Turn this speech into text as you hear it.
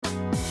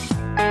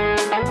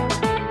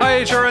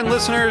HRN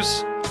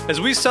listeners.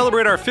 As we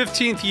celebrate our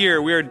 15th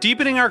year, we are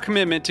deepening our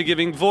commitment to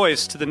giving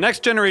voice to the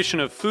next generation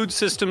of food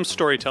systems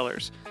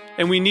storytellers,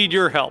 and we need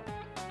your help.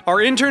 Our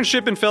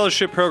internship and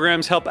fellowship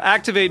programs help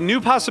activate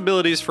new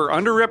possibilities for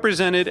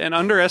underrepresented and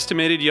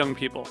underestimated young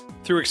people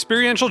through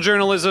experiential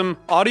journalism,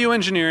 audio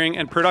engineering,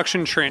 and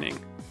production training.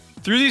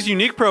 Through these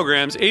unique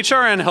programs,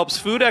 HRN helps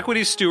food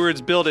equity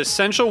stewards build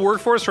essential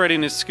workforce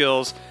readiness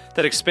skills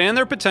that expand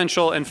their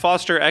potential and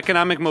foster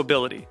economic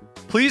mobility.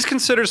 Please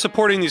consider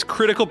supporting these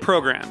critical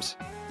programs.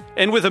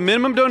 And with a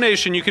minimum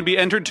donation, you can be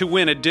entered to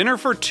win a dinner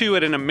for two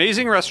at an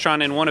amazing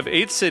restaurant in one of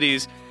 8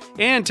 cities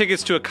and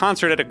tickets to a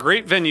concert at a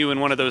great venue in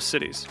one of those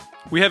cities.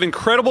 We have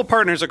incredible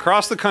partners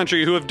across the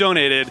country who have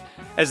donated,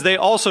 as they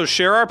also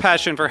share our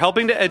passion for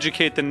helping to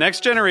educate the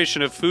next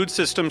generation of food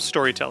systems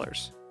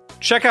storytellers.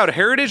 Check out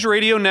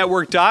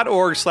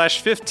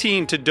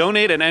heritageradionetwork.org/15 to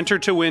donate and enter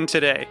to win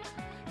today.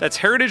 That's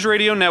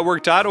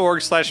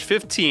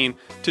heritageradionetwork.org/15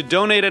 to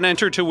donate and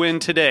enter to win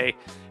today.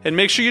 And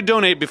make sure you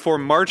donate before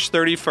March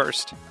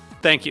 31st.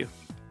 Thank you.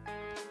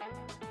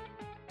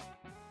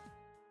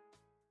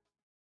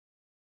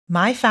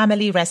 My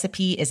Family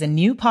Recipe is a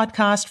new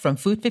podcast from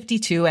Food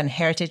 52 and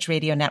Heritage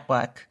Radio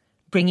Network,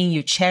 bringing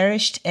you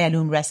cherished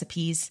heirloom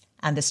recipes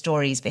and the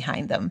stories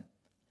behind them.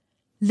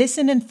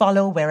 Listen and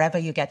follow wherever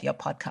you get your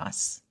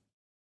podcasts.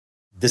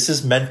 This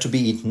is Meant to Be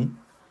Eaten,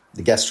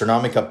 the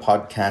Gastronomica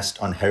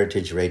podcast on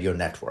Heritage Radio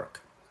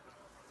Network.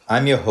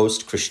 I'm your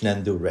host,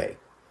 Krishnendu Ray.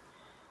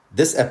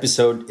 This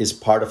episode is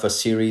part of a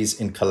series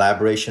in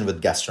collaboration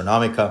with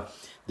Gastronomica,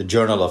 the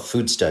Journal of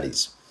Food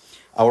Studies.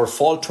 Our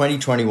fall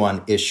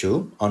 2021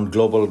 issue on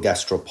global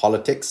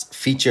gastropolitics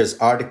features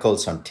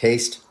articles on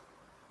taste,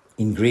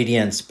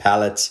 ingredients,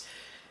 palates,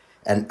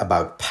 and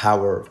about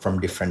power from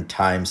different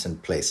times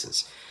and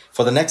places.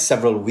 For the next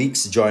several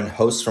weeks, join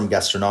hosts from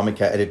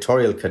Gastronomica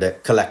Editorial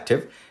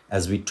Collective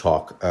as we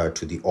talk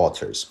to the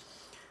authors.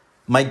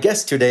 My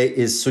guest today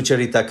is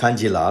Sucharita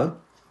Kanjilal.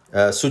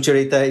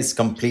 Sucharita is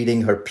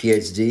completing her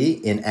PhD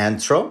in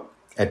Anthro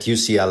at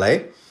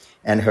UCLA,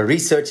 and her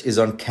research is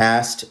on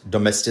caste,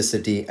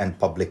 domesticity, and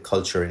public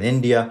culture in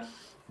India,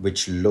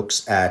 which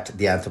looks at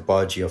the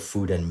anthropology of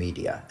food and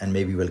media. And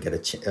maybe we'll get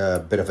a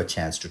bit of a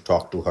chance to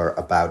talk to her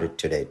about it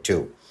today,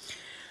 too.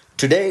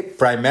 Today,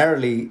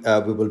 primarily,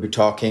 we will be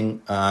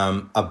talking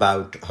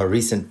about her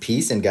recent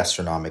piece in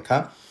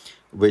Gastronomica,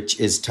 which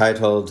is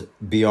titled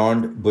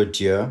Beyond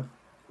Bourdieu,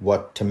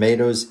 What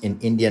Tomatoes in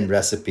Indian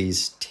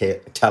Recipes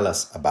Tell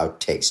Us About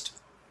Taste.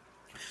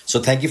 So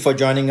thank you for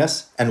joining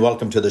us and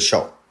welcome to the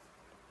show.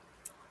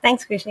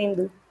 Thanks,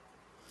 Krishnendu.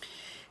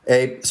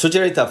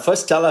 Sucharita,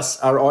 first tell us,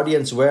 our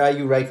audience, where are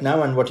you right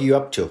now and what are you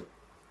up to?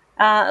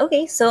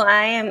 Okay, so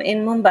I am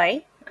in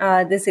Mumbai,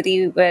 the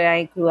city where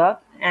I grew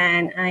up,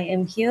 and I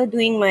am here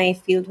doing my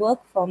fieldwork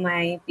for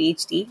my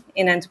PhD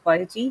in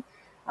anthropology.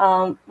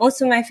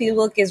 Most of my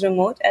fieldwork is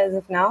remote as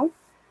of now.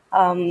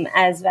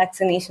 As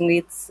vaccination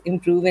rates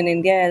improve in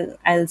India,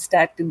 I'll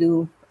start to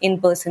do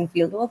in-person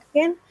fieldwork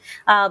again.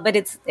 But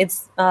it's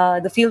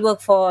the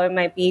fieldwork for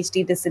my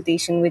PhD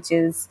dissertation, which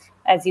is,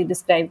 as you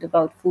described,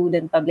 about food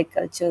and public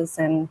cultures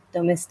and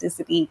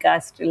domesticity,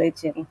 caste,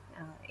 religion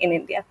in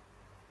India.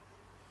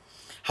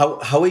 How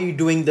are you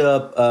doing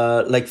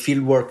the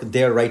field work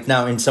there right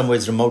now? In some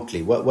ways,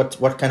 remotely.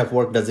 What kind of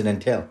work does it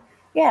entail?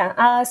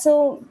 Yeah.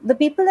 So the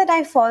people that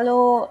I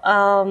follow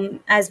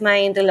as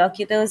my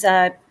interlocutors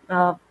are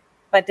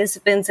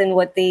participants in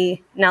what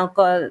they now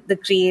call the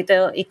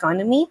creator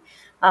economy.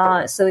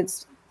 So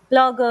it's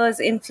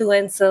bloggers,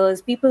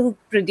 influencers, people who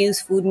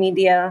produce food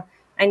media,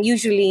 and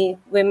usually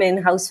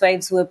women,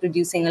 housewives who are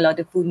producing a lot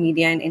of food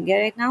media in India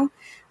right now.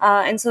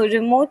 And so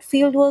remote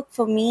fieldwork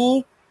for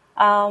me,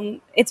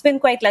 it's been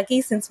quite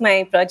lucky since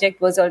my project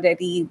was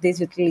already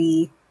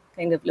digitally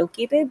kind of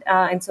located.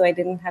 And so I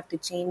didn't have to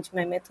change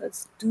my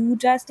methods too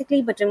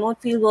drastically. But remote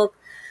fieldwork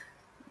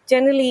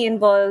generally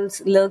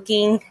involves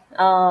lurking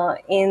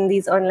in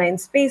these online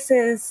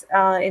spaces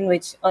in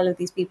which all of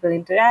these people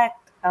interact,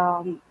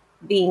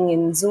 being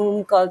in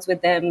Zoom calls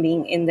with them,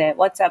 being in their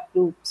WhatsApp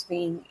groups,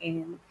 being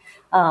in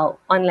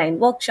online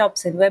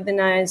workshops and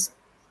webinars,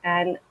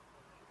 and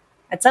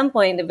at some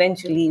point,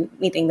 eventually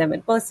meeting them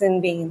in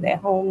person, being in their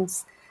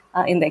homes,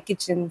 in their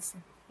kitchens.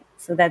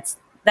 So that's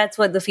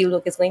what the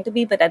fieldwork is going to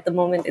be. But at the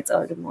moment, it's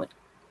all remote.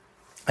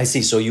 I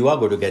see. So you are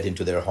going to get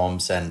into their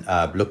homes and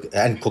look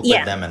and cook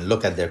with them and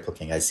look at their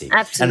cooking. I see.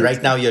 Absolutely. And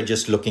right now, you're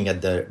just looking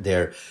at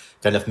their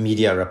kind of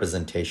media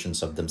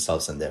representations of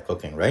themselves and their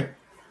cooking, right?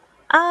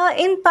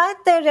 In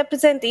part, their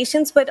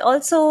representations, but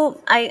also,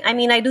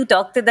 I do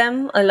talk to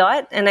them a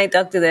lot, and I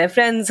talk to their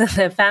friends and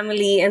their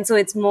family, and so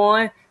it's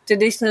more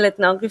traditional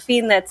ethnography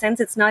in that sense.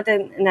 It's not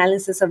an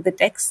analysis of the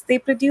texts they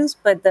produce,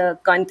 but the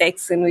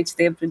context in which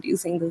they're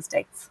producing those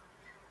texts.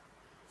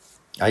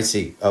 I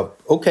see.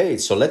 Okay,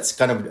 so let's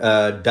kind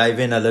of dive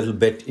in a little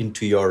bit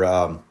into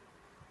your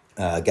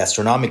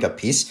Gastronomica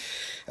piece.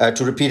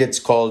 To repeat, it's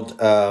called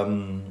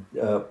Beyond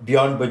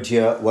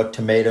Bourdieu, What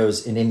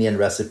Tomatoes in Indian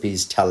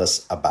Recipes Tell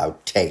Us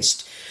About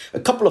Taste. A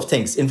couple of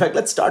things. In fact,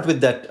 let's start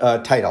with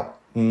that title.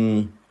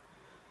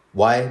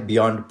 Why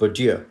Beyond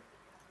Bourdieu?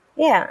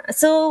 Yeah.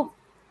 So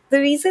the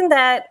reason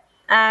that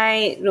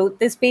I wrote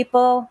this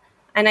paper,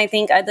 and I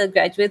think other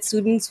graduate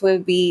students will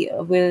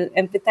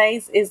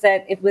empathize, is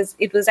that it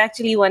was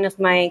actually one of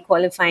my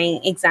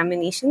qualifying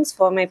examinations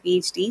for my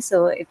PhD.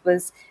 So it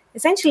was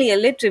essentially a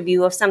lit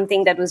review of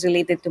something that was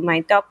related to my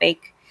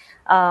topic.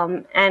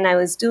 And I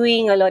was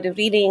doing a lot of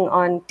reading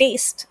on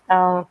taste,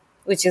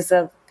 which is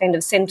a kind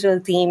of central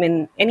theme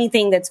in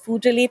anything that's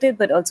food related,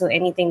 but also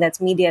anything that's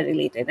media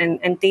related.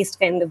 And taste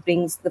kind of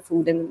brings the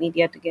food and the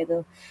media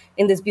together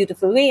in this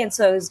beautiful way. And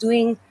so I was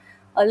doing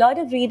a lot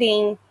of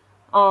reading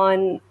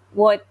on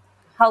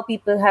how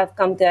people have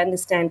come to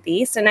understand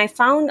taste. And I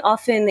found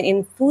often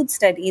in food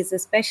studies,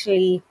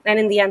 especially, and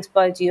in the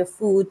anthropology of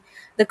food,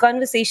 the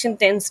conversation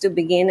tends to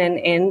begin and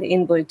end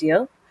in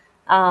Bourdieu,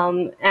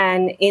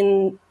 and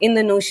in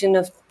the notion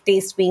of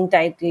taste being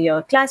tied to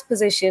your class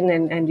position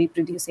and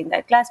reproducing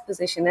that class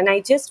position. And I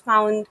just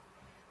found,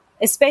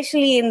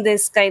 especially in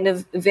this kind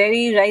of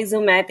very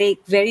rhizomatic,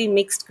 very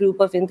mixed group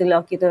of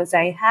interlocutors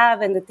I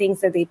have and the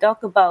things that they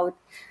talk about,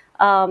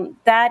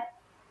 that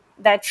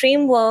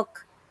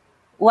framework,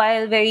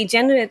 while very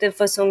generative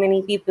for so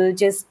many people,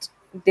 just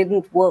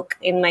didn't work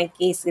in my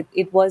case. It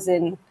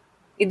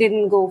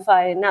didn't go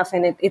far enough,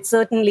 and it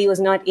certainly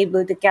was not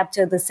able to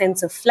capture the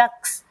sense of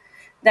flux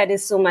that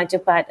is so much a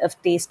part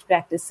of taste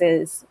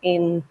practices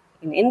in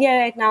India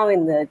right now,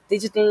 in the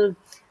digital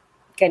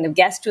kind of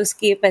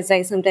gastroscape, as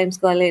I sometimes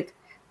call it.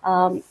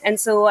 And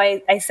so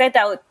I set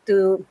out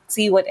to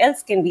see what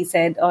else can be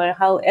said or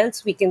how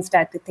else we can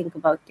start to think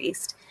about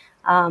taste.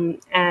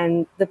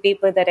 And the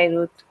paper that I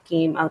wrote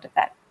came out of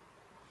that.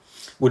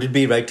 Would it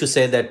be right to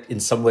say that in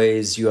some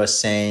ways you are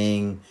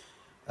saying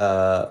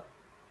Bourdieu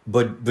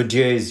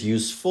is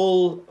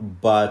useful,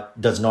 but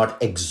does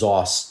not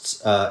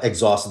exhaust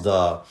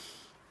the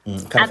kind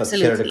of a Absolutely.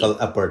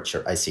 theoretical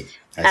aperture? I see.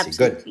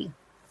 Absolutely. Good.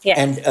 Yes.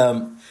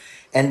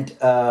 And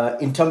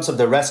in terms of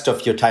the rest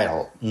of your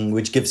title,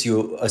 which gives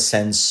you a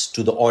sense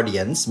to the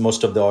audience,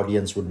 most of the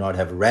audience would not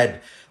have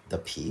read the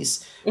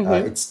piece.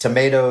 It's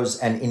Tomatoes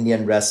and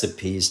Indian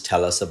Recipes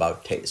Tell Us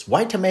About Taste.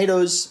 Why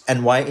tomatoes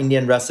and why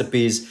Indian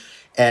recipes?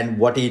 And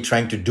what are you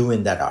trying to do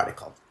in that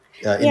article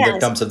in the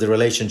terms of the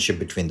relationship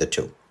between the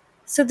two?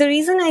 So the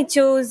reason I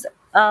chose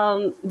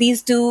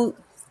these two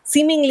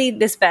seemingly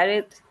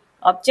disparate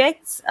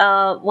objects,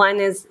 one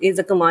is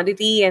a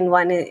commodity and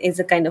one is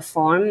a kind of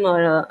form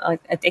or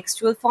a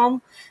textual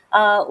form,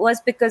 was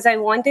because I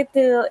wanted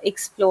to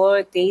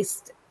explore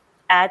taste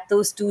at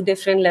those two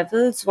different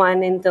levels,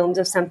 one in terms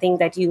of something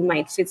that you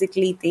might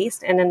physically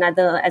taste and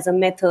another as a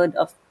method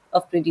of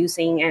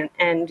producing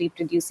and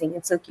reproducing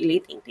and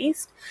circulating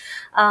taste.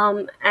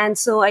 And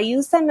so I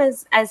use them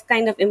as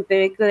kind of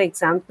empirical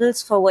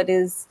examples for what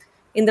is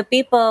in the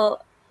paper.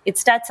 It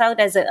starts out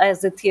as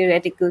a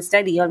theoretical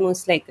study,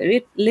 almost like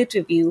a lit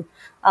review,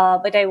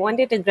 but I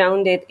wanted to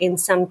ground it in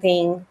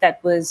something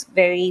that was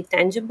very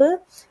tangible.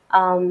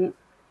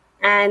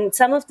 And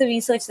some of the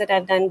research that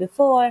I've done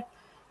before,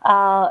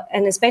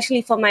 and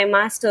especially for my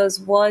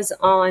master's, was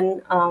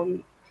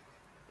on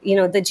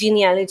the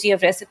genealogy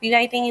of recipe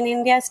writing in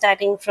India,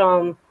 starting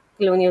from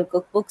colonial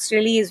cookbooks.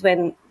 Really, is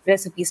when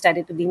recipes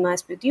started to be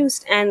mass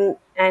produced, and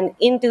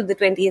into the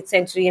 20th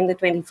century and the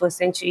 21st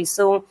century.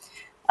 So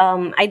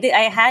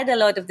I had a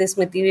lot of this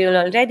material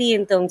already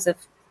in terms of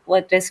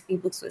what recipe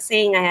books were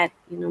saying. I had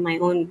my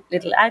own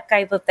little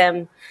archive of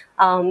them,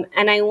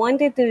 and I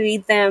wanted to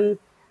read them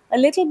a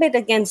little bit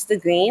against the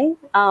grain.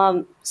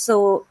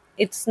 So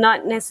it's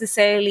not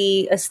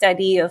necessarily a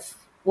study of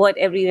what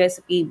every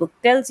recipe book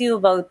tells you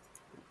about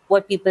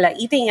what people are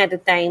eating at the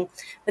time,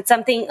 but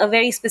a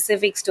very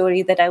specific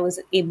story that I was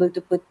able to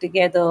put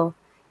together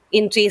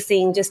in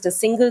tracing just a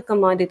single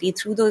commodity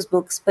through those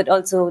books, but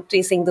also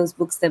tracing those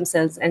books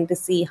themselves and to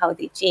see how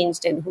they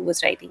changed and who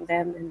was writing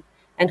them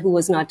and who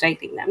was not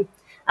writing them.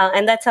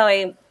 And that's how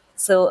I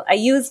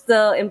used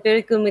the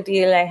empirical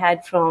material I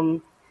had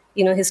from,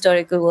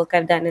 historical work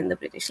I've done in the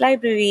British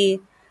Library,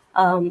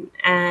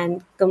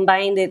 and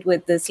combined it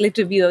with this lit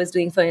review I was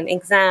doing for an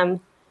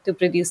exam to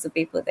produce the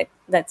paper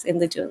that's in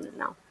the journal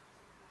now.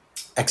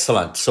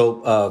 Excellent.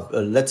 So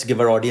let's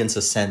give our audience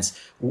a sense.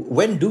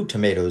 When do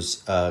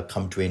tomatoes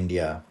come to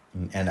India,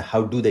 and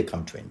how do they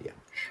come to India?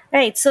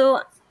 Right.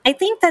 So I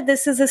think that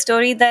this is a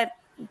story that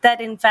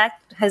in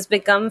fact has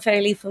become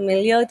fairly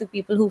familiar to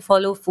people who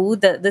follow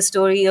food. The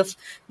story of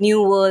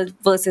new world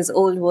versus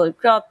old world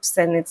crops,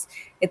 and it's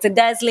a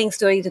dazzling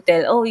story to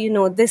tell.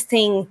 Oh, this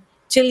thing,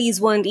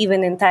 chilies weren't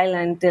even in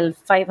Thailand till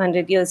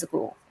 500 years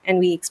ago, and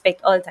we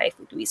expect all Thai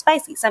food to be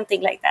spicy,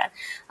 something like that.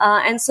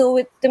 And so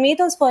with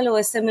tomatoes follow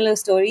a similar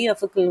story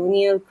of a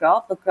colonial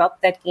crop, a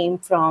crop that came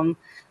from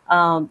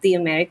the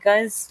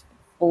Americas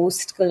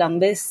post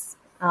Columbus.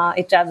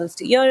 It travels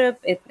to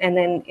Europe, and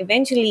then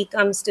eventually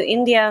comes to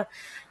India.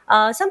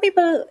 Some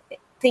people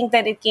think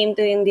that it came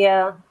to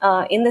India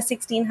in the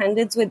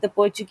 1600s with the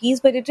Portuguese,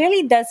 but it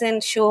really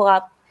doesn't show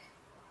up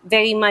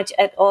very much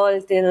at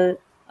all till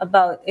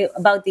about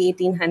the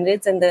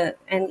 1800s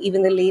and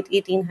even the late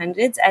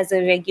 1800s as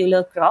a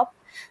regular crop.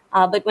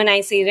 But when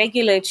I say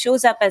regular, it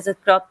shows up as a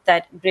crop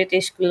that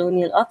British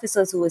colonial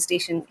officers who were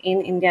stationed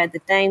in India at the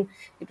time,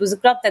 it was a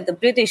crop that the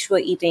British were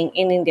eating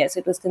in India. So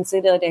it was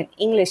considered an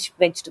English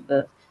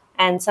vegetable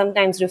and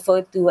sometimes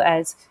referred to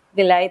as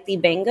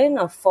Vilayati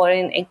Bengan or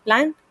foreign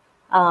eggplant,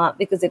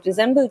 because it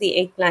resembled the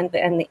eggplant,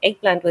 and the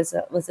eggplant was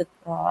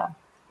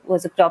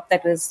a crop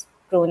that was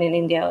grown in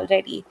India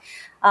already.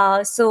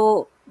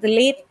 So the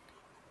late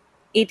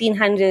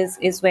 1800s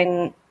is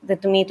when the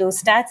tomato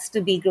starts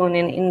to be grown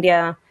in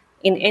India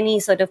in any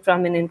sort of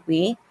prominent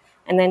way.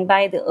 And then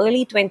by the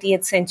early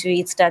 20th century,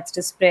 it starts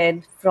to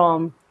spread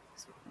from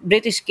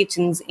British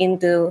kitchens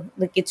into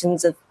the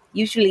kitchens of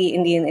usually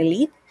Indian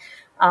elite.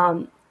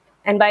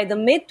 And by the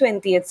mid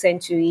 20th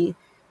century,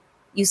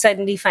 you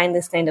suddenly find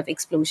this kind of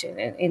explosion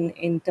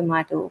in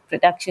tomato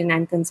production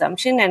and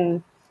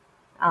consumption.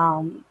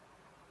 And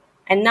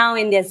now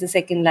India is the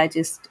second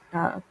largest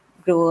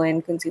grower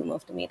and consumer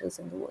of tomatoes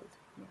in the world.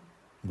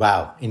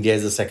 Wow, India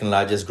is the second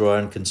largest grower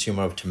and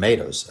consumer of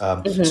tomatoes.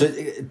 So,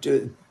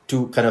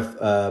 to kind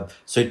of,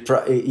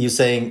 you're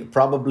saying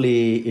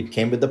probably it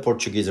came with the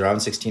Portuguese around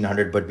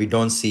 1600, but we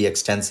don't see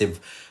extensive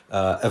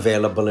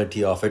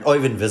availability of it or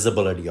even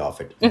visibility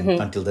of it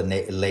until the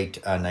late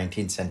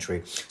 19th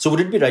century. So, would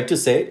it be right to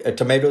say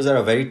tomatoes are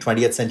a very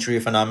 20th century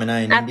phenomena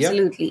in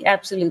India?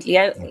 Absolutely.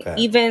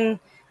 Even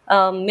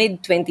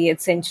mid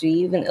 20th century,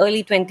 even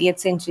early 20th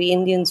century,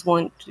 Indians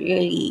weren't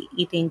really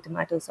eating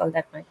tomatoes all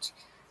that much.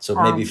 So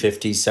maybe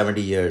 50,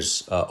 70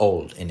 years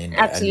old in India.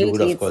 Absolutely. And you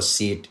would, of course,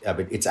 see it. I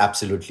mean, it's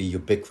absolutely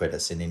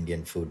ubiquitous in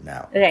Indian food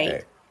now. Right.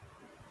 Okay.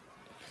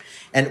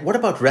 And what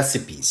about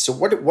recipes? So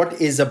what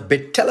is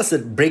tell us,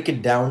 break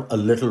it down a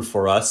little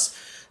for us,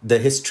 the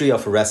history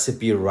of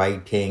recipe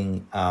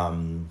writing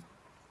in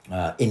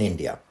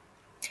India.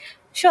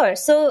 Sure.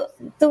 So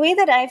the way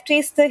that I've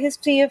traced the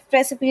history of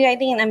recipe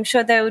writing, and I'm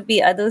sure there would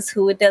be others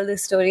who would tell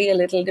this story a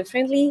little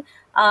differently,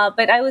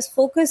 but I was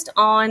focused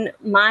on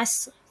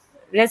mass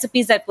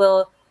recipes that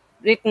were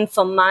written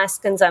for mass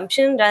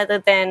consumption rather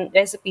than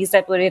recipes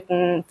that were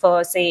written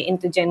for, say,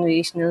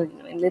 intergenerational,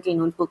 in little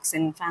notebooks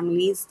in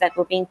families that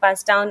were being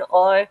passed down,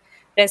 or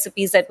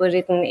recipes that were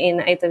written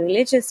in either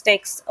religious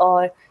texts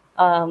or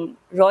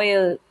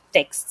royal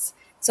texts.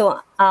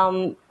 So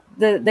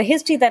the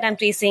history that I'm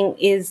tracing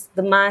is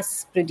the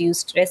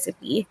mass-produced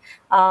recipe.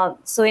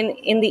 So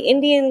in the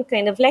Indian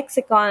kind of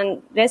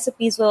lexicon,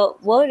 recipes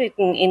were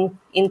written in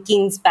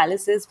kings'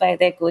 palaces by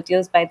their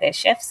courtiers, by their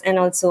chefs, and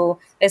also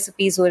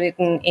recipes were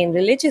written in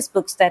religious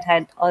books that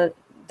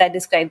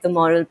described the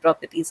moral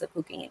properties of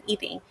cooking and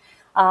eating.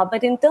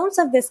 But in terms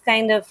of this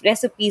kind of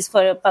recipes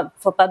for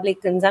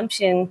public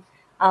consumption,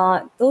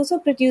 those were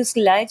produced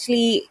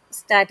largely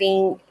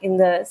starting in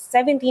the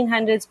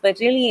 1700s, but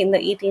really in the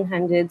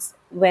 1800s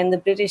when the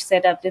British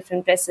set up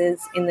different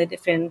presses in the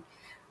different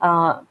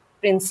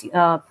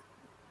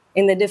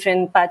in the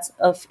different parts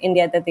of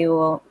India that they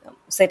were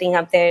setting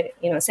up their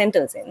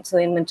centers in. So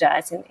in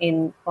Madras,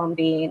 in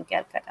Bombay, in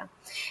Calcutta,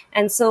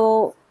 and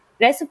so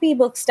recipe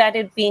books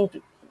started being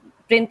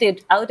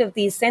printed out of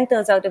these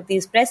centers, out of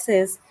these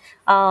presses.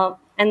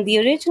 And the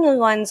original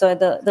ones, or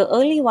the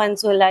early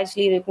ones, were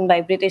largely written by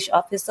British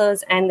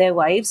officers and their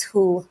wives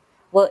who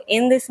were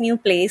in this new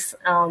place.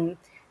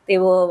 They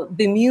were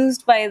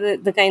bemused by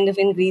the kind of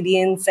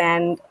ingredients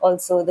and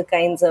also the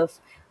kinds of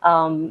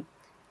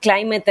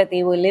climate that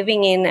they were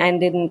living in and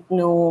didn't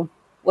know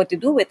what to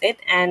do with it.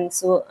 And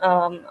so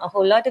a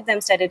whole lot of them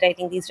started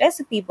writing these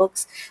recipe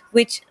books,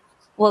 which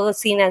were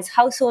seen as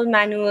household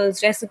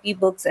manuals, recipe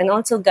books, and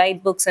also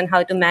guidebooks on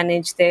how to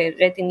manage their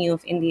retinue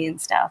of Indian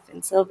staff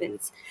and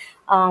servants.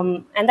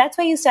 And that's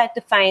why you start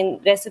to find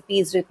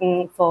recipes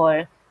written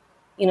for,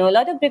 a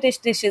lot of British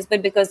dishes,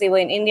 but because they were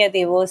in India,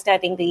 they were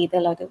starting to eat a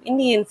lot of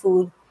Indian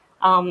food.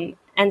 And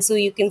so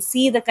you can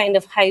see the kind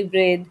of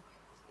hybrid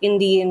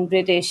Indian,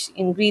 British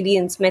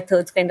ingredients,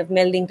 methods kind of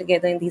melding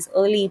together in these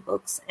early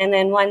books. And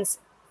then once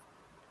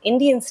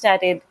Indians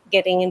started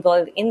getting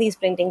involved in these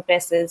printing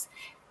presses,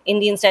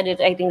 Indians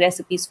started writing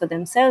recipes for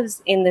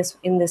themselves in this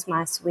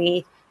mass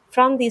way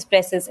from these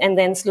presses, and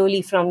then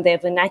slowly from their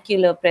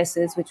vernacular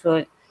presses, which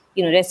were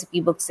recipe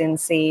books in,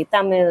 say,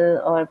 Tamil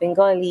or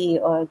Bengali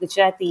or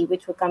Gujarati,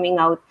 which were coming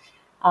out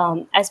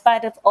as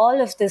part of all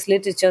of this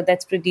literature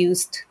that's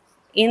produced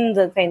in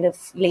the kind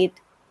of late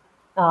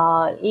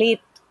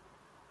 1900s,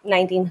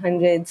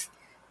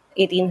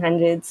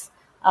 1800s,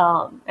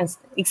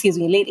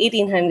 late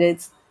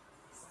 1800s,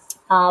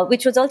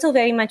 which was also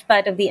very much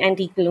part of the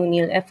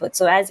anti-colonial effort.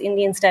 So as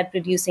Indians start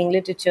producing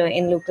literature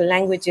in local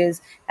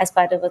languages as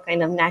part of a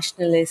kind of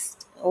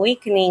nationalist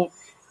awakening,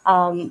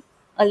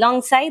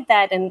 alongside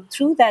that and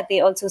through that, they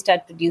also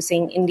start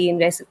producing Indian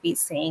recipes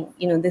saying,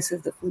 this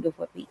is the food of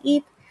what we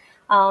eat.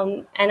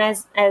 And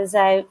as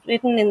I've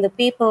written in the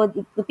paper,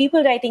 the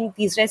people writing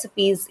these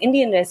recipes,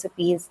 Indian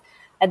recipes,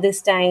 at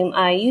this time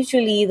are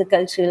usually the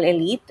cultural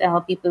elite,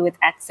 people with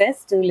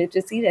access to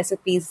literacy.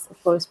 Recipes,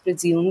 of course,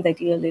 presume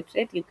that you're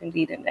literate, you can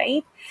read and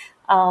write.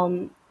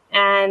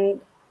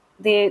 And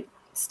they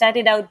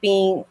started out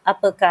being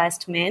upper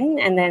caste men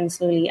and then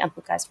slowly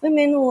upper caste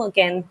women who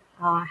again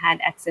had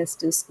access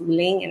to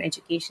schooling and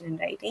education and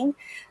writing.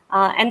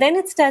 And then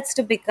it starts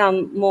to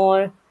become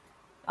more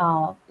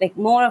of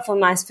a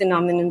mass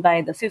phenomenon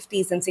by the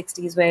 50s and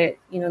 60s, where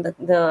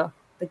the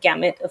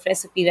gamut of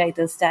recipe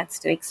writers starts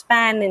to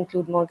expand,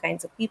 include more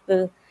kinds of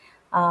people.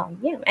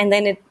 And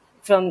then it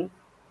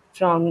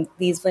from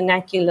these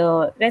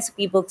vernacular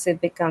recipe books, it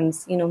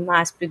becomes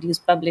mass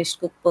produced, published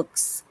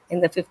cookbooks in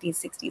the 50s,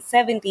 60s,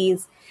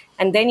 70s,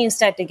 and then you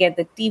start to get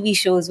the TV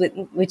shows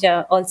which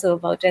are also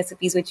about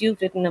recipes, which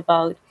you've written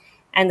about,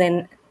 and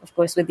then of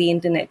course with the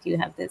internet you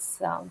have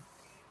this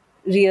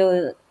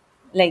real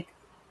like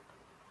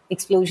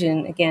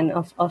explosion again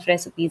of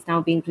recipes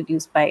now being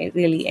produced by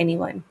really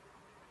anyone.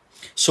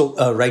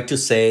 So, right to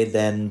say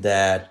then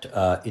that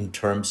in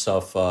terms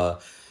of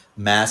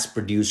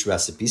mass-produced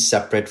recipes,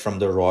 separate from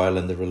the royal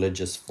and the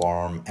religious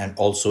form, and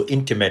also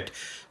intimate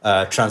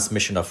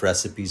transmission of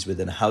recipes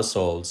within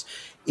households,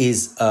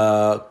 is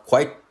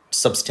quite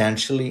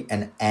substantially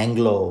an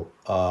Anglo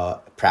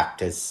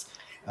practice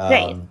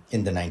Right.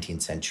 in the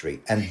 19th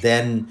century,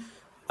 and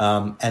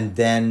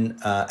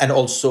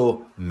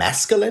also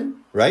masculine,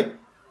 right?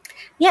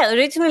 Yeah,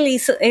 originally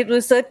it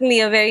was certainly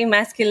a very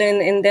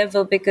masculine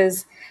endeavor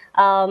because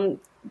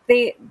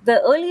the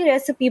early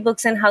recipe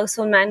books and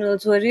household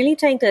manuals were really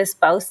trying to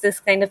espouse this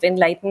kind of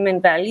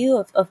enlightenment value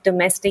of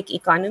domestic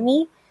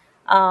economy,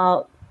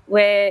 uh,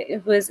 where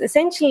it was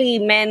essentially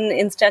men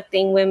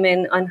instructing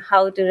women on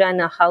how to run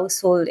a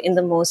household in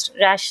the most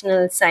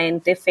rational,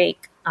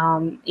 scientific,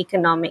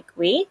 economic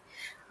way.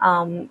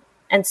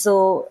 And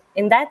so,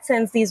 in that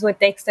sense, these were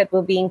texts that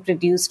were being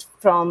produced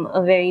from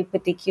a very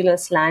particular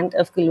slant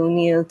of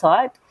colonial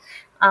thought.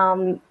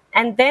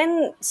 And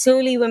then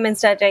slowly women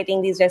start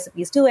writing these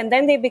recipes too, and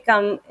then they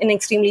become an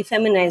extremely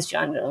feminized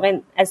genre.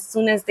 When as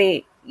soon as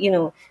they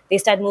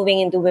start moving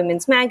into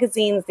women's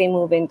magazines, they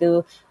move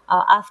into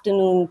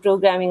afternoon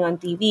programming on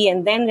TV,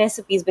 and then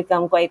recipes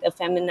become quite a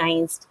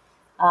feminized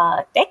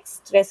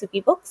text,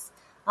 recipe books.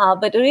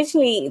 But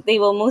originally, they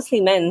were mostly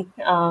men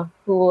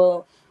who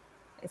were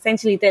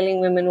essentially telling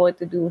women what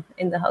to do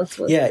in the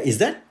household. Yeah, is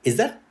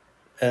that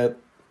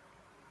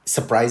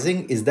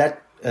surprising? Is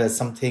that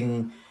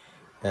something?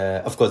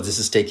 Of course, this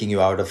is taking you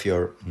out of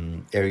your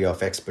area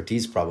of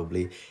expertise,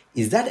 probably.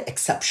 Is that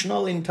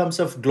exceptional in terms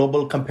of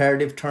global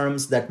comparative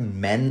terms that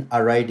men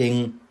are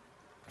writing,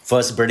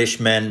 first British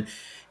men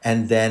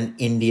and then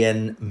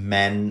Indian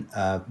men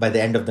by the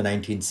end of the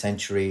 19th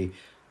century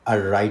are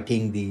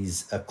writing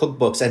these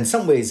cookbooks? And in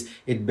some ways,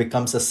 it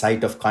becomes a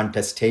site of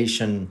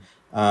contestation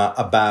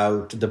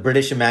about the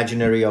British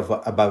imaginary of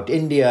about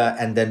India,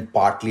 and then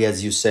partly,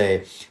 as you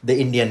say, the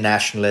Indian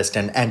nationalist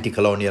and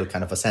anti-colonial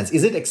kind of a sense.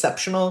 Is it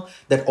exceptional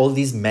that all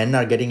these men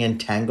are getting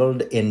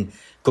entangled in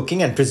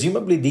cooking? And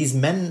presumably these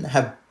men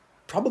have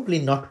probably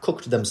not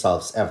cooked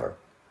themselves ever.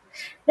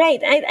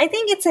 Right. I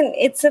think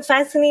it's a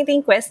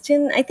fascinating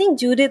question. I think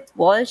Judith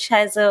Walsh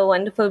has a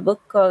wonderful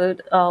book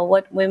called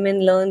 "What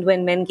Women Learned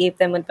When Men Gave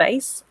Them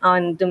Advice"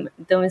 on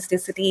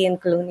domesticity in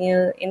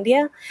colonial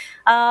India.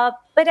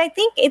 But I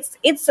think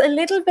it's a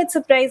little bit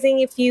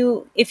surprising if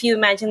you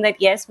imagine that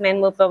yes,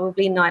 men were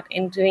probably not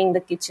entering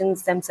the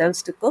kitchens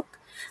themselves to cook.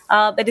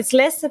 But it's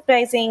less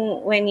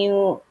surprising when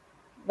you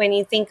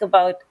think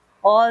about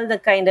all the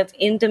kind of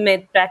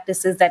intimate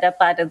practices that are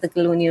part of the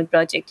colonial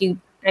project.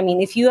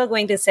 If you are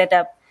going to set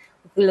up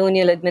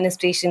colonial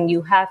administration,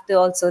 you have to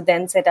also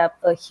then set up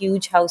a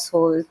huge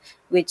household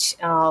which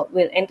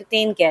will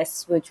entertain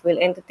guests, which will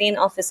entertain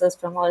officers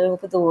from all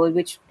over the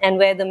world, and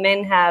where the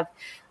men have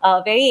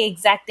very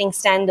exacting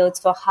standards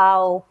for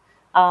how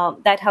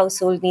that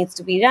household needs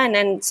to be run.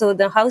 And so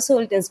the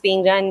household is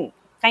being run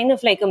kind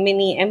of like a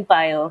mini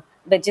empire,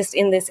 but just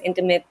in this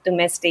intimate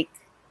domestic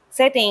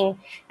setting.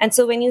 And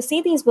so when you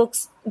see these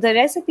books, the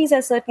recipes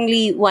are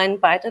certainly one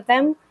part of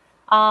them.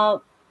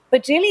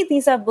 But really,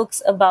 these are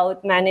books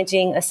about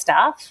managing a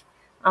staff.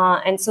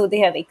 And so they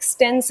have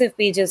extensive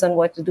pages on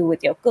what to do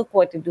with your cook,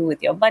 what to do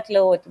with your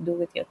butler, what to do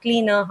with your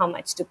cleaner, how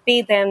much to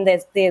pay them.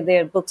 There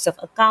are books of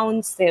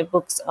accounts. There are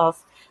books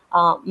of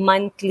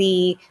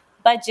monthly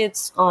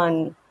budgets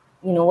on,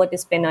 what to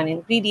spend on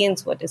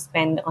ingredients, what to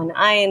spend on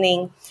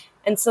ironing.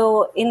 And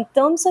so in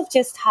terms of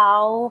just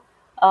how,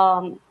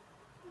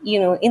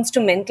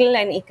 instrumental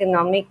and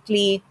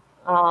economically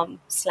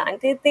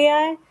slanted they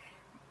are,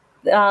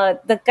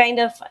 the kind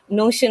of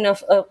notion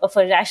of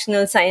a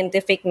rational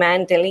scientific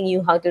man telling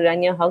you how to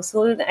run your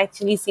household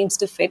actually seems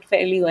to fit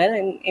fairly well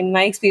in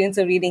my experience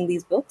of reading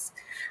these books.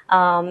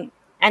 And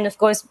of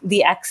course,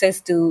 the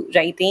access to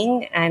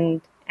writing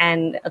and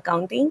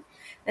accounting.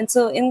 And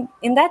so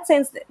in that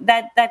sense,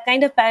 that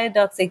kind of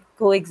paradox, it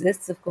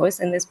coexists, of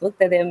course, in this book,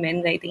 that there are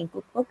men writing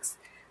cookbooks.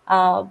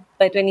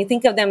 But when you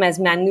think of them as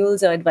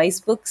manuals or advice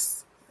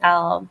books,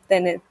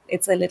 then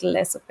it's a little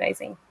less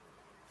surprising.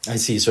 I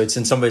see. So it's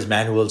in some ways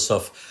manuals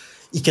of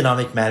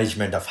economic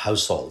management of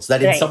households that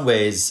in Right. some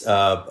ways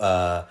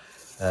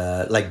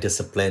like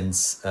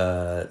disciplines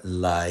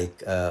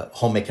like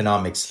home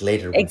economics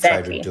later will try to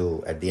Exactly.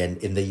 do at the end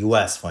in the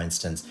US, for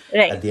instance,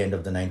 Right. at the end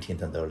of the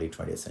 19th and the early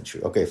 20th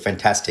century. Okay,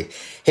 fantastic.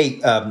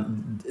 Hey,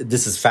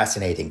 this is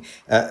fascinating.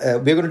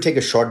 We're going to take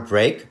a short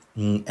break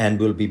and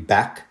we'll be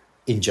back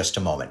in just a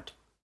moment.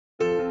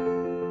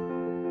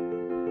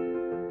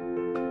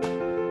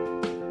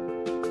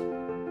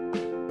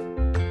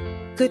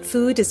 Good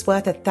food is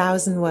worth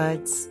 1,000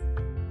 words.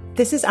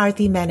 This is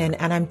Aarti Menon,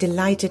 and I'm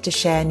delighted to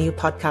share a new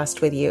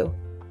podcast with you,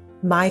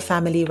 My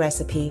Family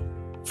Recipe,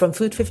 from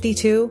Food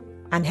 52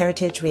 and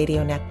Heritage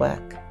Radio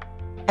Network.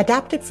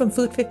 Adapted from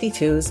Food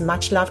 52's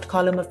much-loved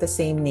column of the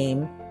same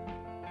name,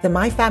 the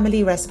My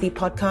Family Recipe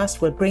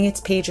podcast will bring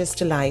its pages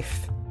to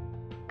life.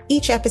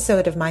 Each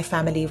episode of My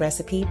Family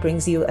Recipe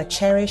brings you a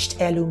cherished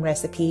heirloom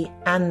recipe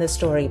and the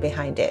story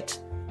behind it,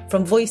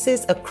 from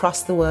voices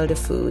across the world of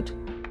food.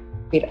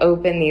 We'd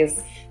open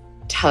these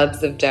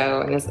tubs of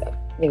dough and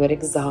they would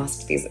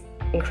exhaust these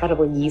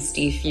incredible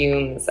yeasty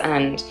fumes,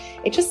 and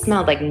it just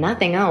smelled like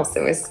nothing else.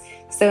 It was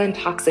so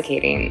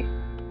intoxicating.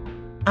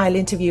 I'll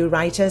interview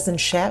writers and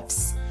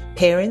chefs,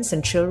 parents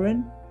and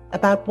children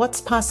about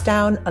what's passed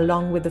down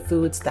along with the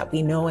foods that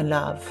we know and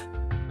love.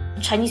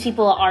 Chinese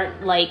people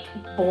aren't like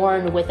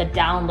born with a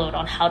download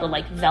on how to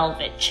like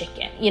velvet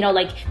chicken.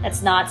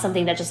 That's not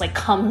something that just like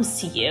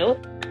comes to you.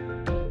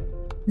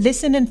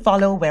 Listen and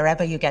follow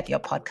wherever you get your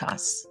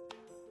podcasts.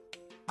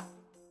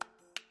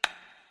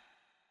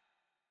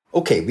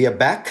 Okay, we are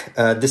back.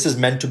 This is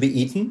Meant to be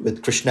Eaten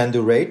with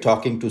Krishnendu Ray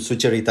talking to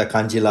Sucharita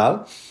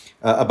Kanjilal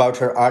about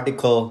her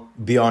article,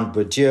 Beyond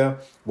Bhujia,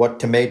 What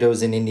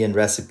Tomatoes in Indian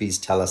Recipes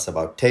Tell Us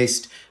About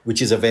Taste,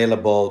 which is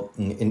available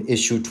in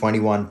issue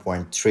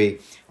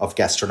 21.3 of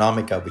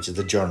Gastronomica, which is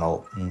the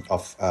journal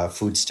of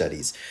food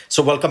studies.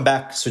 So welcome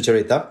back,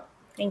 Sucharita.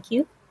 Thank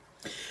you.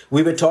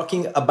 We were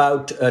talking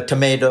about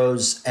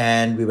tomatoes,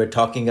 and we were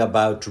talking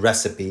about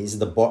recipes,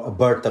 the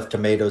birth of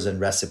tomatoes and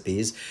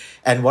recipes.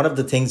 And one of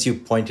the things you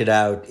pointed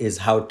out is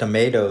how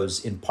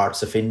tomatoes in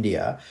parts of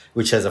India,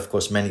 which has, of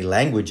course, many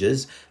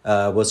languages,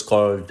 was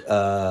called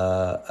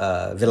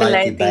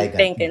Vilaiti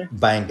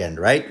Bangan,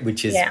 right?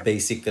 Which is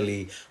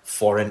basically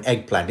foreign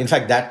eggplant. In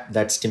fact,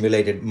 that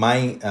stimulated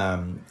my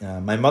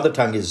mother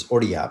tongue is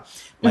Odia.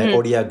 My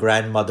Odia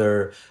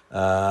grandmother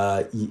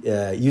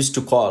used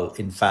to call,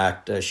 in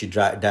fact, she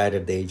died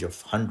at the age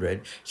of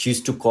 100. She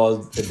used to call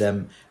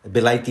them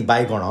Bilaiti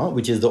Baigona,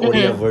 which is the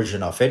Odia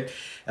version of it.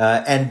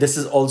 And this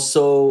is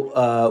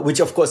also, which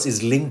of course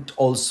is linked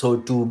also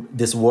to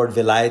this word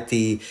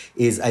Vilaiti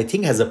I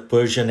think has a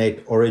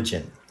Persianate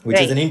origin, which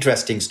is an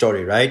interesting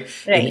story, right?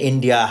 In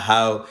India,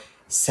 how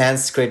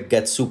Sanskrit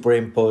gets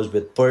superimposed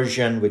with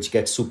Persian, which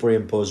gets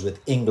superimposed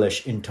with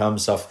English in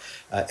terms of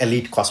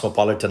elite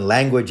cosmopolitan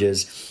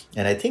languages.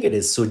 And I think it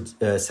is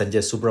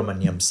Sanjay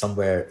Subramaniam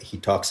somewhere, he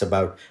talks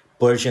about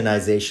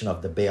Persianization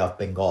of the Bay of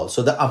Bengal.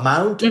 So the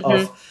amount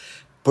of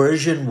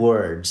Persian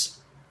words,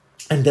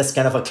 and this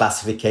kind of a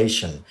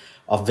classification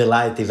of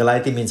Vilaiti.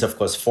 Vilaiti means, of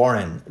course,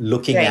 foreign,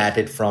 looking at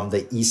it from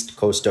the east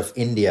coast of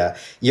India.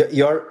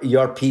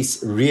 Your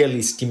piece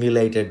really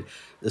stimulated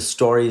the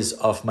stories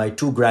of my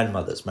two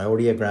grandmothers, my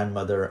Odia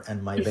grandmother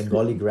and my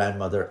Bengali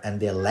grandmother, and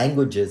their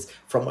languages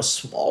from a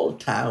small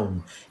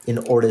town in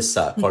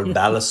Odisha called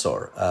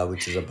Balasore,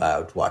 which is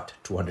about,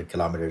 200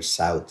 kilometers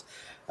south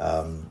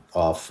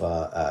of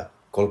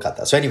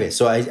Kolkata. So anyway,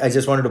 I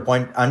just wanted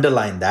to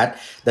underline that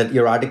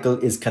your article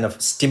is kind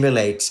of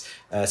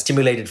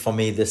stimulated for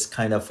me this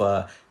kind of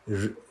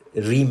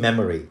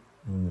re-memory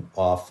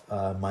of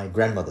my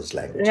grandmother's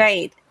language.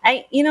 Right.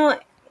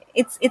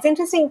 It's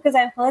interesting because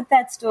I've heard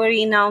that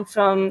story now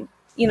from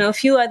a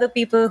few other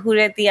people who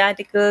read the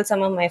article,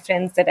 some of my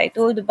friends that I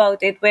told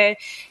about it, where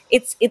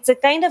it's a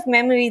kind of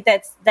memory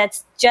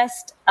that's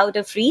just out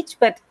of reach,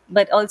 but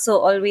also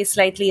always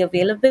slightly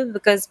available,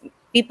 because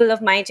people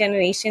of my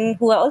generation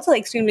who are also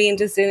extremely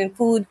interested in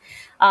food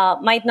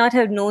might not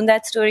have known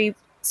that story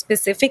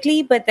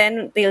specifically, but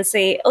then they'll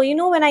say,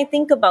 when I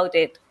think about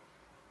it,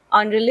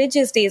 on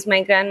religious days,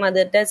 my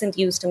grandmother doesn't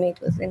use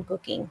tomatoes in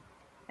cooking.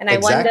 And I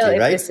wonder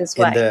if this is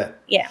why.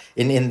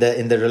 In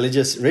the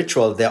religious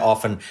ritual, they're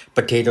often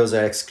potatoes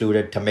are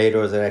excluded,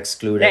 tomatoes are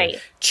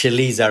excluded,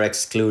 chilies are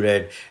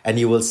excluded, and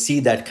you will see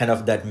that kind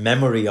of that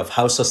memory of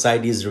how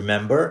societies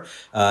remember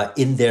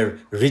in their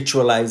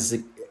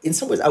ritualized, in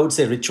some ways, I would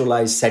say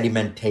ritualized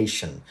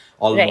sedimentation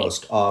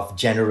almost of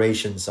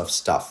generations of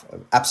stuff.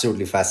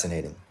 Absolutely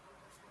fascinating.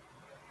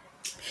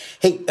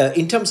 Hey,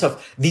 in terms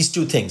of these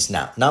two things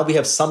now we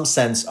have some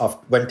sense of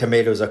when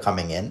tomatoes are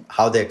coming in,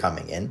 how they're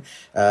coming in,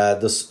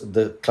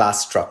 the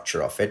class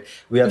structure of it.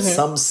 We have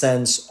some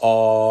sense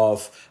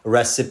of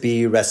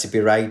recipe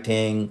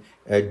writing,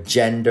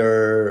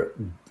 gender,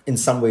 in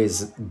some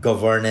ways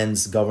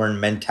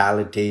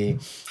governmentality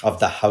of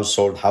the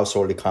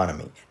household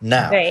economy.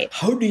 Now,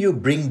 how do you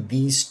bring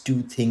these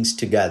two things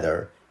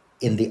together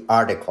in the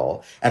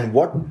article, and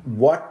what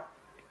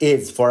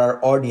is, for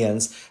our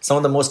audience, some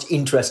of the most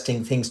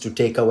interesting things to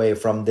take away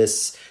from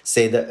this,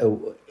 say,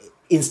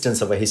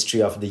 instance of a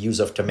history of the use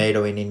of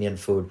tomato in Indian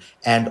food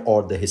and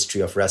or the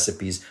history of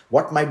recipes?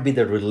 What might be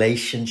the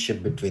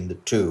relationship between the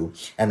two,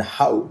 and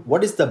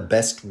what is the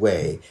best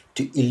way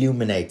to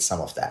illuminate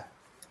some of that?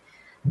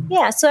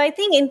 Yeah, so I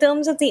think in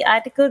terms of the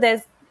article,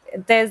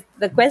 there's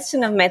the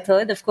question of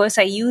method. Of course,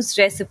 I use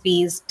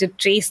recipes to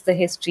trace the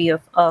history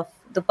of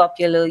the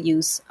popular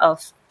use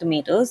of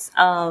tomatoes.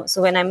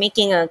 So when I'm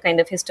making a kind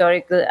of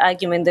historical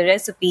argument, the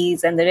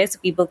recipes and the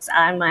recipe books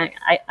are my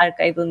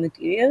archival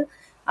material,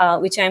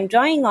 which I'm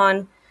drawing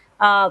on.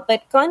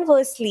 But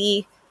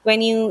conversely,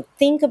 when you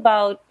think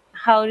about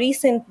how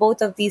recent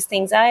both of these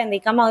things are, and they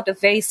come out of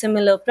very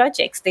similar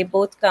projects, they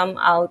both come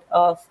out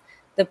of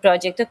the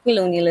project of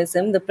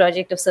colonialism, the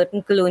project of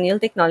certain colonial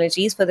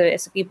technologies. For the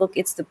recipe book,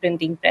 it's the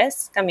printing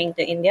press coming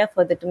to India.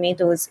 For the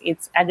tomatoes,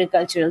 it's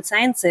agricultural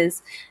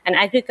sciences and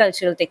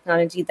agricultural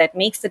technology that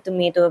makes the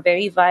tomato a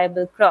very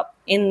viable crop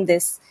in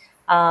this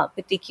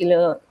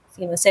particular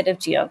set of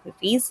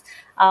geographies.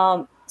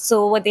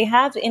 So what they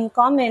have in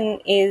common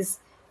is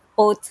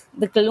both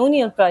the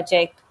colonial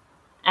project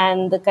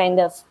and the kind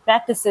of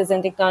practices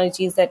and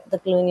technologies that the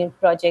colonial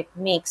project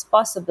makes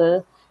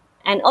possible,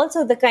 and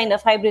also the kind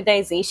of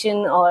hybridization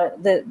or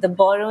the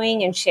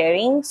borrowing and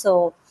sharing.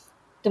 So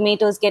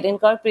tomatoes get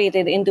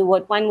incorporated into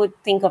what one would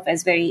think of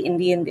as very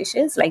Indian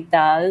dishes like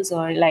dals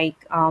or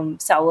like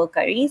sour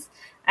curries,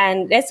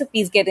 and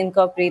recipes get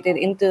incorporated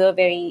into a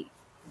very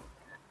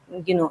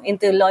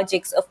into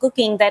logics of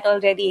cooking that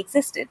already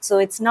existed. So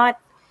it's something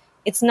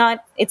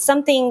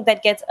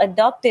that gets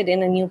adopted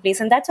in a new place,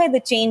 and that's why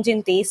the change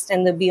in taste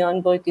and the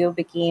beyond Bourdieu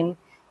became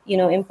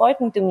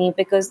important to me,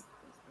 because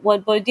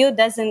what Bourdieu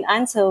doesn't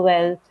answer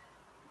well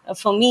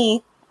for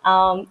me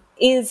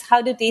is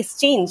how do tastes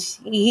change.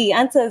 He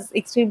answers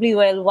extremely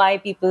well why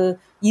people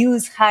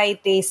use high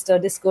taste or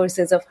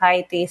discourses of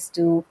high taste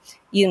to,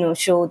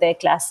 show their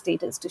class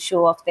status, to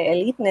show off their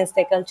eliteness,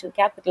 their cultural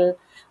capital.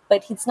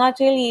 But he's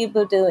not really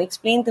able to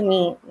explain to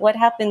me what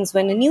happens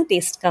when a new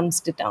taste comes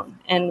to town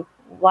and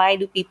why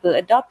do people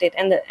adopt it.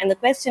 And the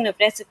question of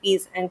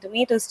recipes and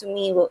tomatoes to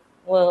me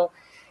were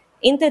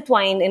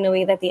intertwined in a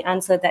way that they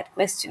answer that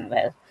question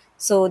well.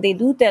 So they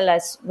do tell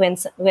us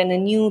when a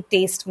new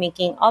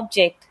taste-making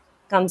object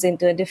comes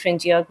into a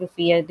different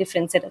geography, a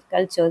different set of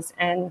cultures,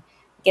 and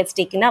gets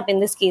taken up, in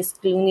this case,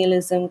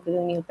 colonialism,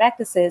 colonial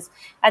practices.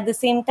 At the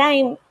same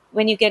time,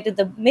 when you get to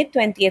the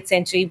mid-20th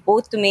century,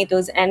 both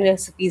tomatoes and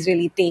recipes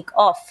really take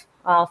off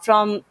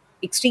from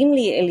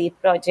extremely elite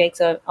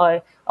projects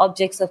or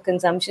objects of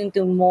consumption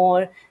to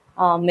more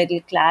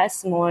middle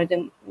class, more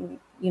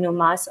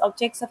mass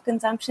objects of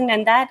consumption.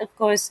 And that, of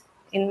course,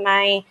 in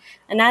my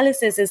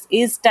analysis,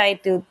 is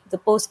tied to the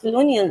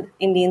post-colonial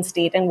Indian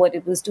state and what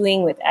it was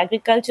doing with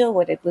agriculture,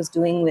 what it was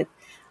doing with,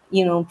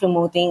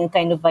 promoting a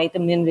kind of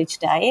vitamin-rich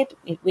diet,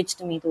 which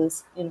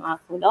tomatoes, are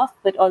full of,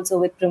 but also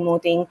with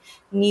promoting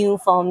new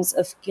forms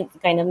of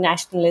kind of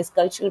nationalist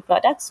cultural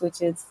products, which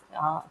is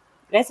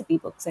recipe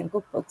books and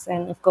cookbooks.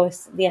 And of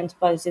course, the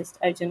anthropologist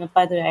Arjuna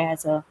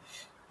Padarai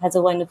has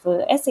a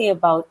wonderful essay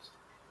about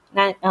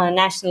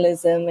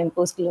nationalism and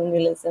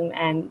post-colonialism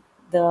and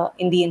the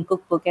Indian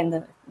cookbook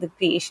and the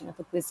creation of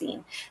a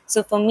cuisine.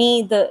 So for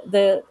me,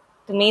 the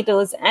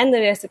tomatoes and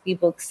the recipe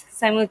books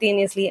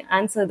simultaneously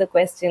answer the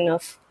question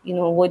of,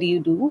 what do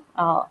you do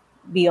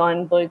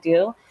beyond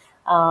Bourdieu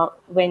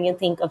when you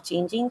think of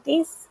changing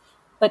tastes,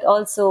 but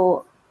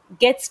also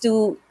gets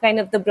to kind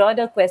of the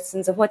broader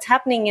questions of what's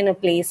happening in a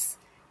place,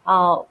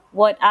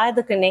 what are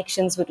the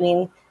connections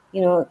between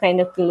kind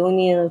of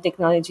colonial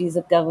technologies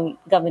of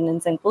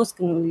governance and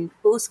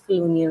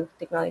post-colonial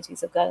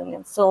technologies of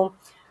governance. So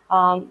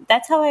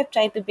that's how I've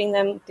tried to bring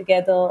them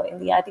together in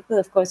the article,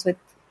 of course, with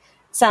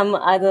some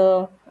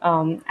other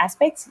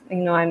aspects.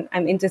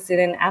 I'm interested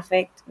in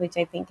affect, which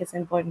I think is an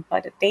important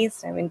part of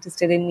taste. I'm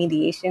interested in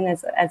mediation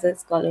as a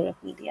scholar of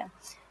media.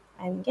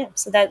 And yeah,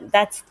 so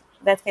that's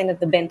kind of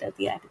the bent of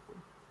the article.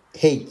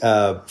 Hey,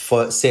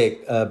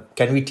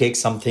 can we take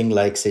something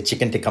like, say,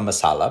 chicken tikka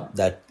masala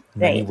that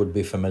many Right. would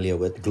be familiar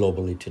with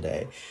globally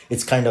today?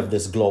 It's kind of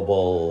this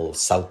global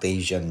South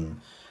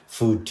Asian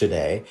food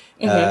today.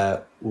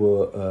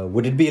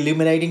 Would it be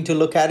illuminating to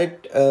look at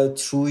it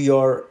through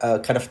your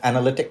kind of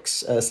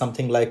analytics,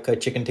 something like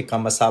chicken tikka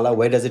masala?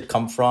 Where does it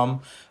come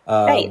from?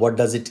 Right. What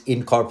does it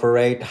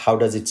incorporate? How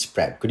does it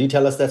spread? Could you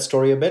tell us that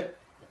story a bit?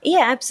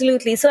 Yeah,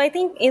 absolutely. So I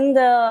think in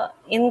the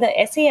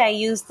essay, I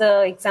use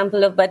the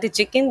example of butter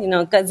chicken,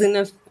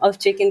 cousin of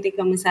chicken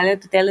tikka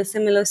masala, to tell a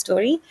similar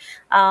story,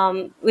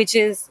 which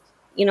is,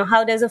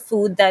 how does a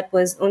food that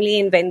was only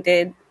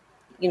invented,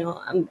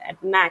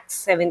 at max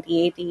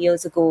 70, 80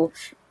 years ago,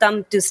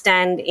 come to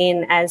stand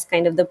in as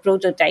kind of the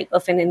prototype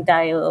of an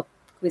entire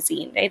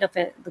cuisine, right, of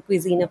the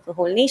cuisine of the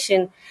whole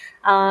nation.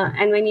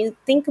 And when you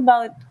think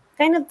about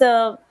kind of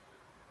the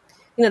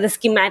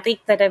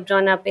schematic that I've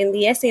drawn up in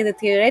the essay, the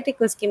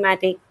theoretical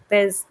schematic,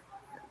 there's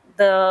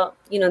the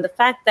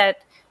fact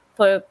that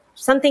for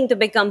something to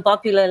become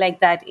popular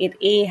like that,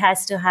 it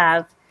has to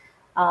have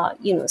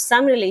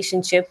some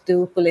relationship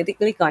to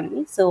political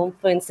economy. So,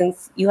 for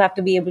instance, you have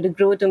to be able to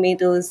grow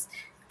tomatoes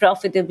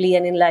profitably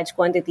and in large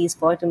quantities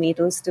for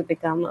tomatoes to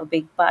become a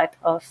big part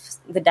of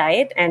the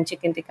diet. And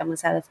chicken tikka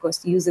masala, of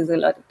course, uses a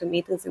lot of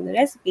tomatoes in the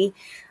recipe.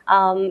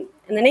 And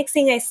the next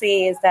thing I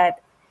say is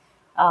that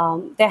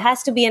there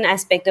has to be an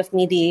aspect of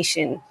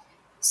mediation.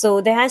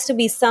 So there has to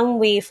be some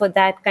way for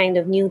that kind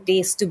of new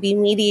taste to be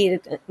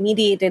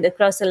mediated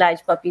across a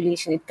large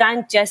population. It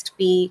can't just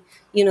be,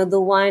 the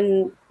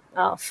one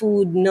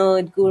food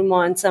nerd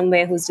gourmand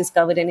somewhere who's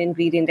discovered an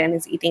ingredient and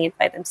is eating it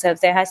by themselves.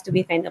 There has to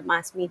be kind of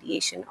mass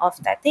mediation of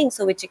that thing.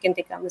 So with chicken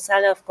tikka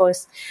masala, of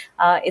course,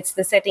 it's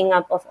the setting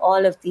up of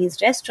all of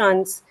these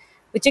restaurants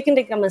with chicken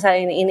tikka masala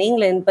in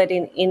England, but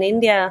in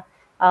India,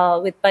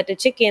 with butter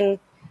chicken,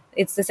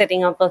 it's the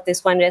setting up of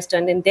this one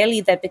restaurant in Delhi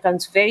that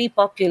becomes very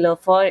popular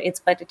for its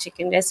butter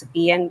chicken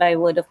recipe, and by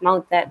word of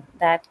mouth,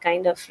 that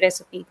kind of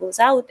recipe goes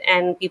out,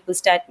 and people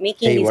start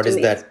making Hey, these what is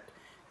tomatoes. that?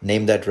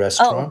 Name that Oh,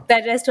 restaurant.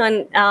 that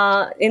restaurant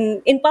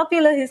in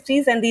popular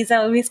histories, and these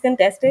are always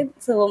contested.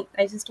 So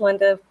I just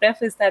want to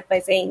preface that by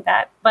saying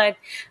that. But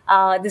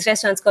this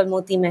restaurant's called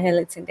Moti Mahal.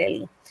 It's in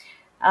Delhi,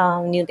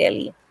 New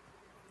Delhi.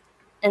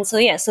 And so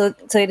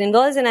so it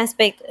involves an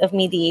aspect of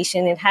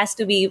mediation. It has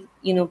to be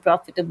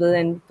profitable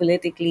and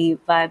politically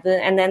viable.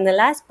 And then the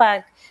last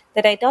part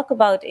that I talk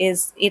about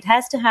is it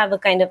has to have a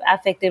kind of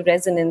affective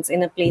resonance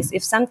in a place.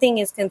 If something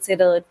is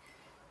considered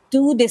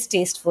too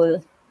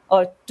distasteful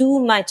or too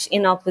much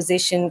in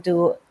opposition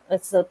to a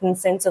certain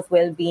sense of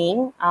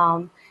well-being,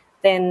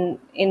 then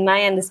in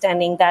my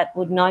understanding that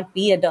would not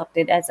be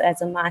adopted as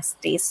a mass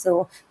taste.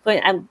 So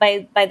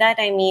by that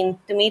I mean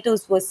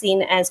tomatoes were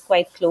seen as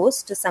quite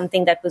close to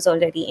something that was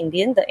already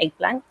Indian, the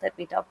eggplant that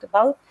we talked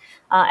about.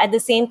 At the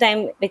same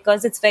time,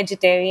 because it's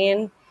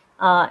vegetarian,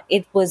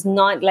 it was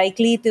not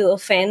likely to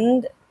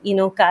offend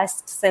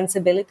caste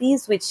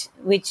sensibilities,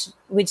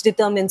 which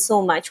determine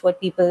so much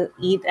what people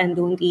eat and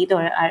don't eat,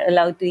 or are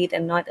allowed to eat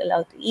and not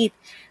allowed to eat.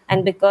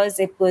 And because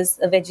it was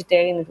a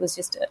vegetarian, it was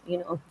just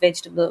a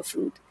vegetable or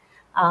fruit.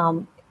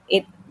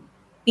 It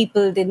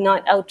People did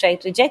not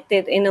outright reject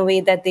it in a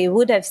way that they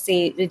would have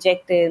say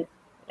rejected,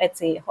 let's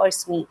say,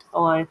 horse meat,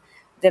 or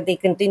that they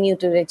continue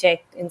to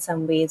reject in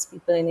some ways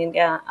people in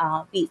India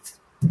beef.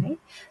 Right?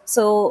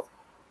 So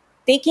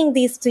taking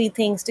these three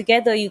things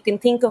together, you can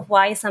think of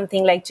why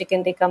something like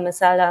chicken tikka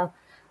masala.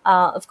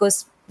 Of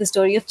course, the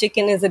story of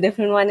chicken is a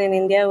different one in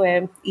India,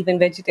 where even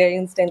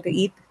vegetarians tend to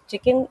eat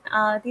chicken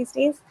these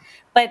days.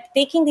 But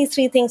taking these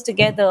three things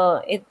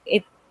together,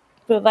 it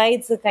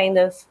provides a kind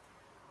of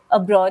a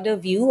broader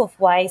view of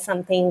why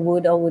something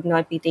would or would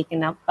not be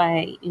taken up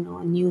by a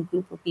new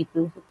group of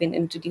people who've been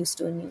introduced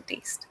to a new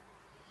taste.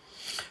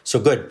 So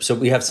good. So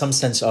we have some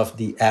sense of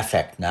the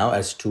affect now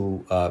as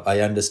to, I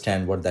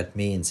understand what that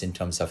means in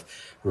terms of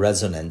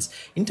resonance.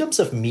 In terms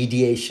of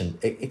mediation,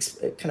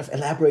 kind of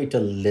elaborate a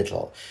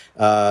little.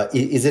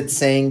 Is it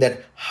saying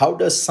that how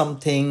does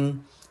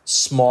something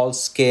small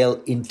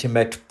scale,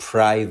 intimate,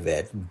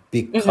 private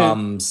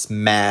becomes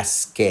mass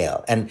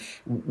scale? And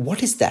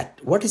what is that?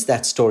 What is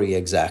that story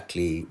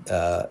exactly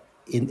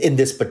in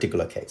this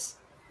particular case?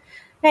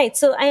 Right.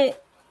 So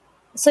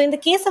in the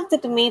case of the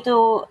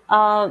tomato,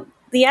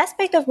 the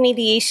aspect of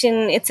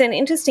mediation, it's an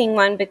interesting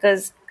one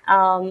because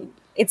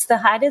it's the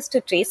hardest to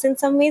trace in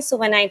some ways. So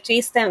when I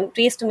trace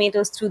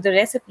tomatoes through the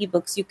recipe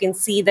books, you can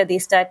see that they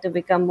start to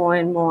become more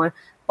and more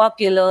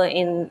popular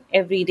in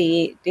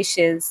everyday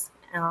dishes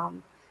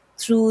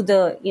through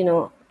the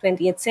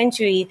 20th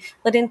century.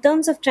 But in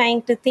terms of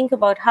trying to think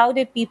about how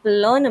did people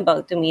learn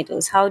about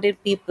tomatoes, how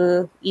did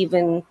people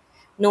even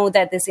know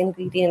that this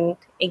ingredient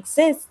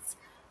exists,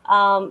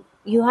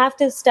 you have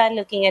to start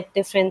looking at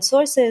different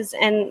sources.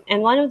 And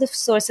one of the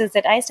sources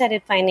that I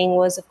started finding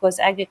was, of course,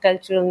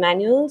 agricultural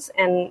manuals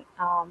and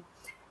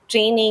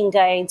training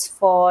guides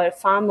for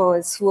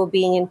farmers who are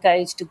being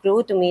encouraged to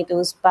grow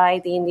tomatoes by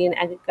the Indian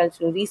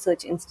Agricultural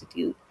Research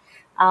Institute.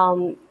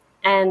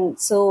 And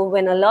so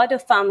when a lot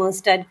of farmers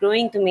start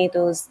growing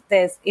tomatoes,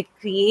 it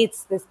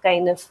creates this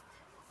kind of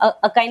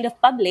a kind of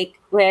public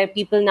where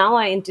people now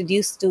are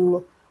introduced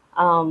to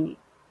a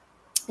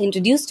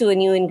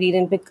new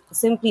ingredient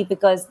simply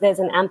because there's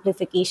an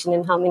amplification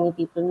in how many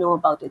people know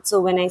about it. So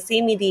when I say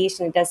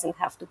mediation, it doesn't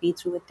have to be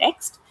through a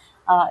text.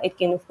 It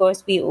can, of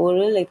course, be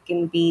oral. It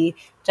can be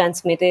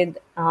transmitted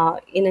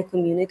in a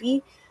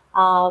community.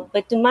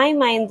 But to my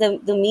mind,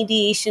 the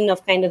mediation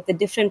of kind of the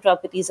different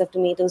properties of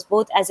tomatoes,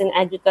 both as an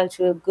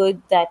agricultural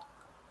good that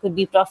could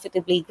be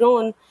profitably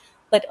grown,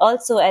 but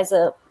also as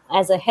a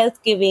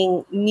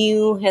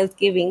new health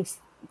giving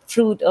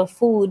fruit or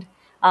food,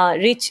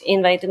 rich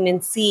in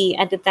vitamin C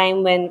at the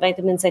time when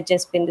vitamins had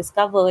just been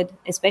discovered,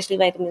 especially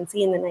vitamin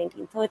C in the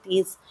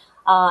 1930s,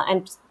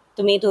 and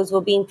tomatoes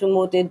were being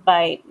promoted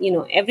by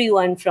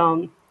everyone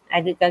from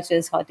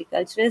agriculturists,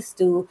 horticulturists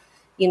to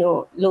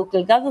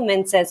local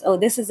government says, oh,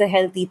 this is a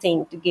healthy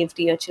thing to give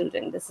to your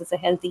children. This is a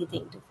healthy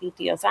thing to feed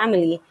to your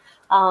family.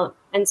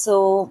 And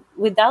so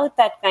without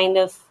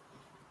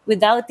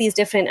these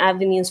different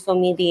avenues for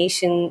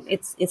mediation,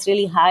 it's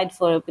really hard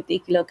for a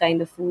particular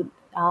kind of food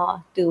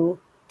to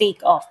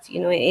take off,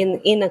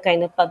 in a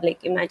kind of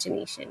public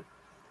imagination.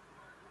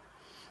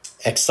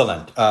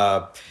 Excellent.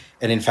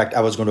 And in fact, I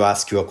was going to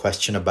ask you a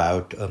question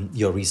about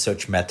your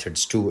research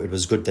methods too. It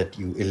was good that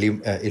you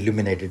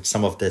illuminated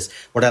some of this.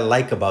 What I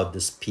like about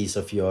this piece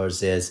of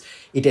yours is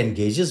it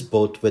engages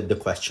both with the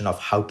question of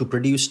how to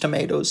produce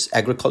tomatoes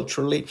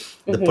agriculturally,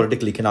 the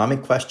political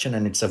economic question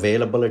and its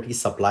availability,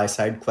 supply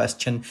side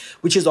question,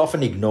 which is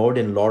often ignored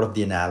in a lot of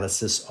the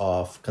analysis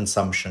of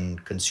consumption,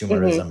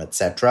 consumerism,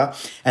 etc.,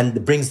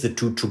 and brings the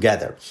two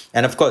together.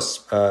 And of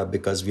course,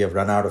 because we have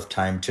run out of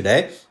time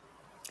today,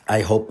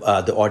 I hope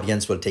the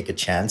audience will take a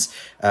chance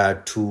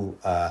to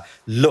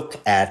look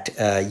at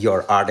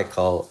your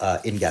article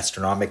in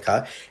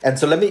Gastronomica. And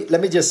so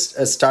let me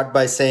just start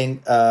by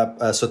saying,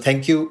 so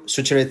thank you,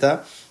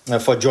 Sucharita,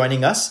 for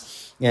joining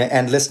us.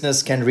 And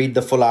listeners can read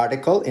the full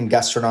article in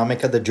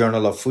Gastronomica, the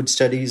Journal of Food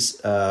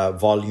Studies,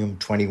 volume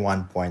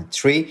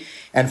 21.3.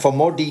 And for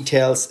more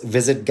details,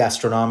 visit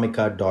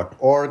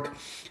gastronomica.org.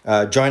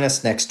 Join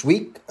us next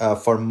week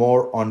for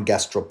more on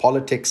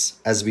gastropolitics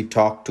as we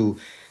talk to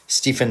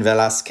Stephen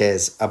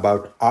Velasquez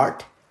about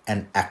art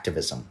and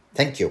activism.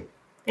 Thank you.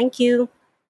 Thank you.